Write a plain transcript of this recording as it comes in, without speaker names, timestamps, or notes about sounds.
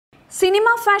Cinema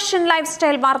fashion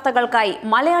lifestyle വാർത്തകൾക്കായി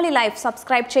Malayali life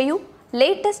subscribe ചെയ്യൂ.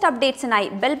 Latest അപ്ഡേറ്റ്സിനായി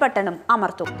bell ബട്ടണും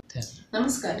അമർത്തൂ.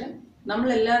 നമസ്കാരം.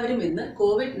 നമ്മളെല്ലാവരും ഇന്ന്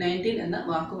COVID-19 എന്ന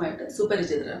വാക്കുമായിട്ട്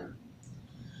സുപരിചിതരാണ്.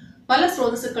 പല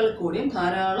സ്രോതസ്സുകളിൽ കൂടിയും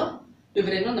ധാരാളം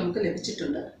വിവരങ്ങൾ നമുക്ക്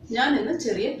ലഭിച്ചിട്ടുണ്ട്. ഞാൻ ഇന്ന്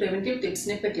ചെറിയ പ്രിവെന്റീവ്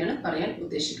ടിപ്സിനെ പറ്റിയാണ് പറയാൻ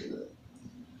ഉദ്ദേശിക്കുന്നത്.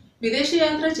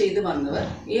 വിദേശയാത്ര ചെയ്തു വന്നവർ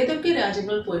ഏതൊക്കെ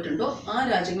രാജ്യങ്ങളിൽ പോയിട്ടുണ്ടോ ആ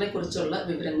രാജ്യങ്ങളെക്കുറിച്ചുള്ള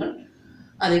വിവരങ്ങൾ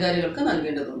അധികാരികൾക്ക്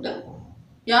നൽകേണ്ടതുണ്ട്.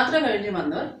 യാത്ര കഴിഞ്ഞ്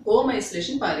വന്നവർ ഹോം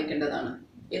ഐസൊലേഷൻ പാലിക്കേണ്ടതാണ്.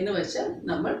 എന്ന് വെച്ചാൽ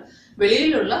നമ്മൾ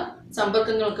വെളിയിലുള്ള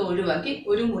സമ്പർക്കങ്ങളൊക്കെ ഒഴിവാക്കി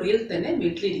ഒരു മുറിയിൽ തന്നെ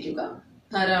വീട്ടിലിരിക്കുക.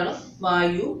 ധാരാളം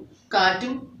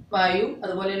കാറ്റും വായു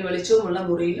അതുപോലെ തന്നെ വെളിച്ചവുമുള്ള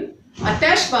മുറിയിലും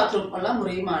അറ്റാച്ച് ബാത്റൂം ഉള്ള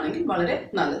മുറിയുമാണെങ്കിൽ വളരെ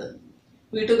നല്ലത്.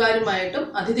 വീട്ടുകാരുമായിട്ടും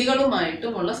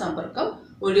അതിഥികളുമായിട്ടുമുള്ള സമ്പർക്കം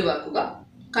ഒഴിവാക്കുക,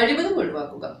 കഴിവതും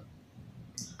ഒഴിവാക്കുക.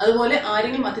 അതുപോലെ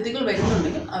ആരെങ്കിലും അതിഥികൾ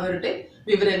വരുന്നുണ്ടെങ്കിൽ അവരുടെ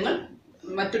വിവരങ്ങൾ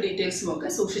മറ്റു ഡീറ്റെയിൽസും ഒക്കെ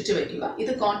സൂക്ഷിച്ചു വയ്ക്കുക. ഇത്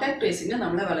കോൺടാക്ട് ട്രേസിംഗിന്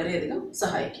നമ്മളെ വളരെയധികം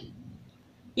സഹായിക്കും.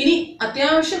 ഇനി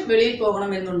അത്യാവശ്യം വെളിയിൽ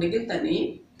പോകണമെന്നുണ്ടെങ്കിൽ തന്നെയും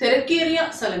തിരക്കേറിയ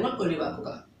സ്ഥലങ്ങൾ ഒഴിവാക്കുക.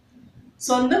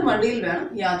 സ്വന്തം വണ്ടിയിൽ വേണം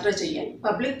യാത്ര ചെയ്യാൻ.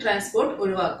 പബ്ലിക് ട്രാൻസ്പോർട്ട്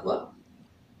ഒഴിവാക്കുക.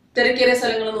 തിരക്കേറിയ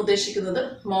സ്ഥലങ്ങൾ എന്ന് ഉദ്ദേശിക്കുന്നത്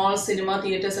മോൾ, സിനിമ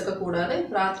തിയേറ്റേഴ്സ് ഒക്കെ കൂടാതെ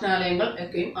പ്രാർത്ഥനാലയങ്ങൾ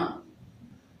ഒക്കെയും ആണ്.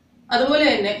 അതുപോലെ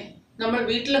തന്നെ നമ്മൾ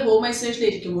വീട്ടിലെ ഹോം ഐസൊലേഷനിൽ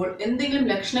ഇരിക്കുമ്പോൾ എന്തെങ്കിലും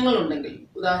ലക്ഷണങ്ങൾ ഉണ്ടെങ്കിൽ,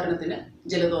 ഉദാഹരണത്തിന്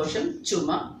ജലദോഷം,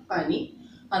 ചുമ, പനി,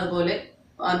 അതുപോലെ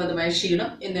അമിതമായ ക്ഷീണം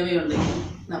എന്നിവയുണ്ടെങ്കിൽ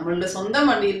നമ്മളുടെ സ്വന്തം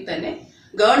വണ്ടിയിൽ തന്നെ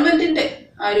ഗവൺമെന്റിന്റെ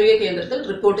ആരോഗ്യ കേന്ദ്രത്തിൽ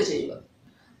റിപ്പോർട്ട് ചെയ്യുക.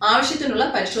 ആവശ്യത്തിനുള്ള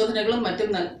പരിശോധനകളും മറ്റും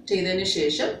ചെയ്തതിനു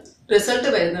ശേഷം റിസൾട്ട്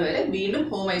വരുന്നവരെ വീണ്ടും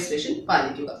ഹോം ഐസൊലേഷൻ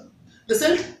പാലിക്കുക.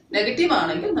 റിസൾട്ട് നെഗറ്റീവ്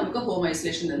ആണെങ്കിൽ നമുക്ക് ഹോം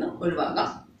ഐസൊലേഷനിൽ നിന്ന് ഒഴിവാകാം.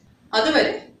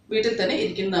 അതുവരെ വീട്ടിൽ തന്നെ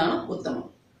ഇരിക്കുന്നതാണ് ഉത്തമം.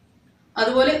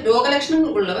 അതുപോലെ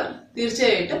രോഗലക്ഷണങ്ങൾ ഉള്ളവർ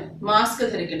തീർച്ചയായിട്ടും മാസ്ക്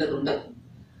ധരിക്കേണ്ടതുണ്ട്.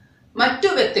 മറ്റു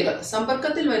വ്യക്തികൾ,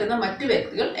 സമ്പർക്കത്തിൽ വരുന്ന മറ്റു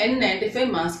വ്യക്തികൾ N95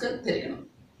 മാസ്ക് ധരിക്കണം.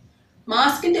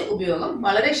 മാസ്കിന്റെ ഉപയോഗം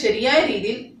വളരെ ശരിയായ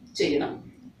രീതിയിൽ ചെയ്യണം.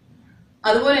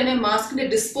 അതുപോലെ തന്നെ മാസ്കിന്റെ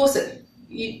ഡിസ്പോസൽ,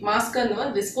 ഈ മാസ്ക് എന്നിവ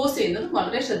ഡിസ്പോസ് ചെയ്യുന്നത്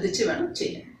വളരെ ശ്രദ്ധിച്ച് വേണം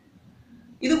ചെയ്യാൻ.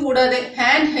 ഇതുകൂടാതെ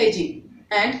ഹാൻഡ് ഹൈജീൻ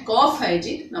ആൻഡ് കോഫ്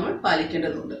ഹൈജീൻ നമ്മൾ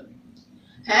പാലിക്കേണ്ടതുണ്ട്.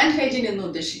 ഹാൻഡ് ഹൈജീൻ എന്ന്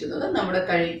ഉദ്ദേശിക്കുന്നത് നമ്മുടെ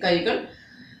കൈകൾ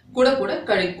കൂടെ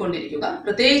കഴുകിക്കൊണ്ടിരിക്കുക.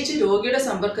 പ്രത്യേകിച്ച് രോഗിയുടെ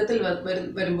സമ്പർക്കത്തിൽ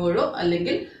വരുമ്പോഴോ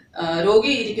അല്ലെങ്കിൽ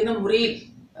രോഗി ഇരിക്കുന്ന മുറിയിൽ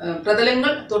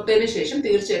പ്രതലങ്ങൾ തൊട്ടതിന് ശേഷം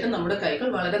തീർച്ചയായിട്ടും നമ്മുടെ കൈകൾ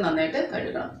വളരെ നന്നായിട്ട്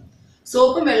കഴുകണം.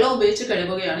 സോപ്പും വെള്ളവും ഉപയോഗിച്ച്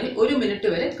കഴുകുകയാണെങ്കിൽ 1 മിനിറ്റ്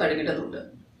വരെ കഴുകേണ്ടതുണ്ട്.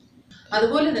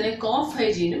 അതുപോലെ തന്നെ കോഫ്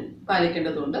ഹൈജീനും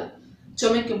പാലിക്കേണ്ടതുണ്ട്.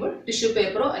 ചുമയ്ക്കുമ്പോൾ ടിഷ്യൂ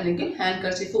പേപ്പറോ അല്ലെങ്കിൽ ഹാൻഡ്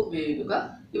കർച്ചീഫോ ഉപയോഗിക്കുക.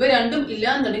 ഇവ രണ്ടും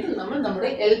ഇല്ലാന്നുണ്ടെങ്കിൽ നമ്മൾ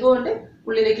നമ്മുടെ എൽബോയുടെ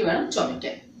ഉള്ളിലേക്ക് വേണം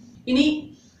ചുമയ്ക്കാൻ. ഇനി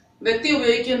വ്യക്തി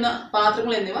ഉപയോഗിക്കുന്ന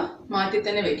പാത്രങ്ങൾ എന്നിവ മാറ്റി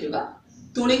തന്നെ വെക്കുക.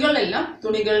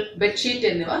 തുണികൾ, ബെഡ്ഷീറ്റ്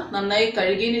എന്നിവ നന്നായി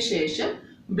കഴുകിയതിനു ശേഷം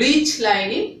ബ്ലീച്ച്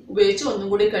ലൈനിൽ ഉപയോഗിച്ച് ഒന്നും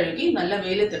കൂടി കഴുകി നല്ല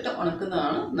വെയിലത്തിട്ട്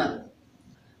ഉണക്കുന്നതാണ് നല്ലത്.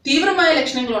 തീവ്രമായ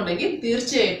ലക്ഷണങ്ങൾ ഉണ്ടെങ്കിൽ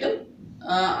തീർച്ചയായിട്ടും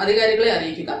അധികാരികളെ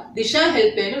അറിയിക്കുക. ദിശ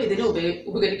ഹെൽപ്പ് ലൈനും ഇതിന്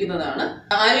ഉപകരിക്കുന്നതാണ്.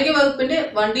 ആരോഗ്യ വകുപ്പിന്റെ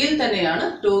വണ്ടിയിൽ തന്നെയാണ്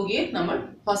രോഗിയെ നമ്മൾ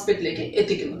ഹോസ്പിറ്റലിലേക്ക്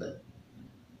എത്തിക്കുന്നത്.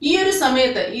 ഈ ഒരു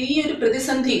സമയത്ത്, ഈ ഒരു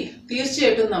പ്രതിസന്ധിയിൽ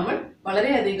തീർച്ചയായിട്ടും നമ്മൾ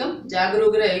വളരെയധികം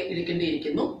ജാഗരൂകരായി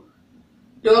ഇരിക്കേണ്ടിയിരിക്കുന്നു.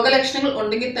 രോഗലക്ഷണങ്ങൾ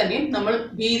ഉണ്ടെങ്കിൽ തന്നെയും നമ്മൾ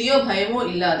ഭീതിയോ ഭയമോ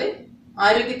ഇല്ലാതെ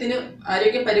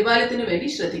ആരോഗ്യ പരിപാലനത്തിന് വേണ്ടി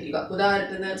ശ്രദ്ധിക്കുക.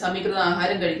 ഉദാഹരണത്തിന് സമീകൃത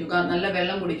ആഹാരം കഴിക്കുക, നല്ല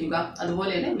വെള്ളം കുടിക്കുക,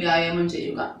 അതുപോലെ തന്നെ വ്യായാമം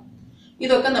ചെയ്യുക.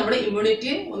 ഇതൊക്കെ നമ്മുടെ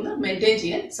ഇമ്മ്യൂണിറ്റിയെ ഒന്ന് മെയിൻറ്റെയിൻ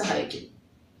ചെയ്യാൻ സഹായിക്കും.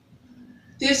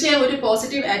 തീർച്ചയായും ഒരു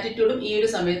പോസിറ്റീവ് ആറ്റിറ്റ്യൂഡും ഈ ഒരു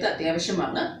സമയത്ത്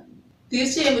അത്യാവശ്യമാണ്.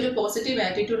 തീർച്ചയായും ഒരു പോസിറ്റീവ്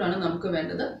ആറ്റിറ്റ്യൂഡാണ് നമുക്ക്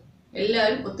വേണ്ടത്.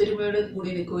 എല്ലാവരും ഒത്തൊരുമയോട് കൂടി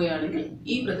നിൽക്കുകയാണെങ്കിൽ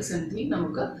ഈ പ്രതിസന്ധി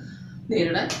നമുക്ക്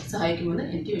നേരിടാൻ സഹായിക്കുമെന്ന്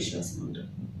എനിക്ക് വിശ്വാസമുണ്ട്.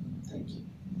 Thank you.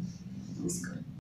 നമസ്കാരം.